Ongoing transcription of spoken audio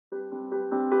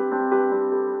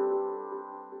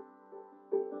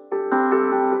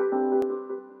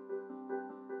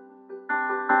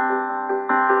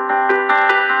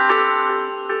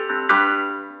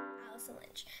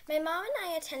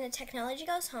attended Technology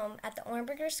Goes Home at the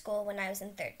Ornberger School when I was in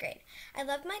 3rd grade. I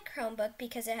love my Chromebook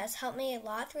because it has helped me a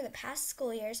lot through the past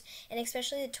school years, and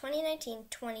especially the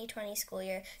 2019-2020 school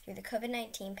year through the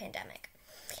COVID-19 pandemic.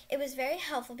 It was very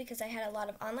helpful because I had a lot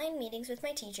of online meetings with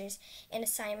my teachers and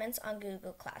assignments on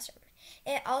Google Classroom.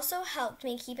 It also helped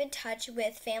me keep in touch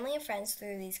with family and friends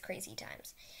through these crazy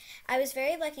times. I was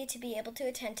very lucky to be able to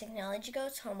attend Technology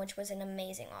Goes Home, which was an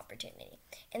amazing opportunity.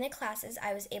 In the classes,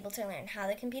 I was able to learn how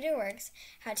the computer works,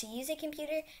 how to use a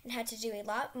computer, and how to do a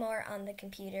lot more on the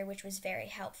computer, which was very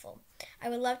helpful. I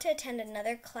would love to attend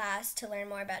another class to learn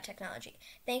more about technology.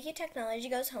 Thank you, Technology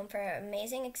Goes Home, for an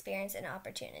amazing experience and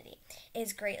opportunity. It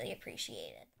is greatly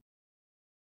appreciated.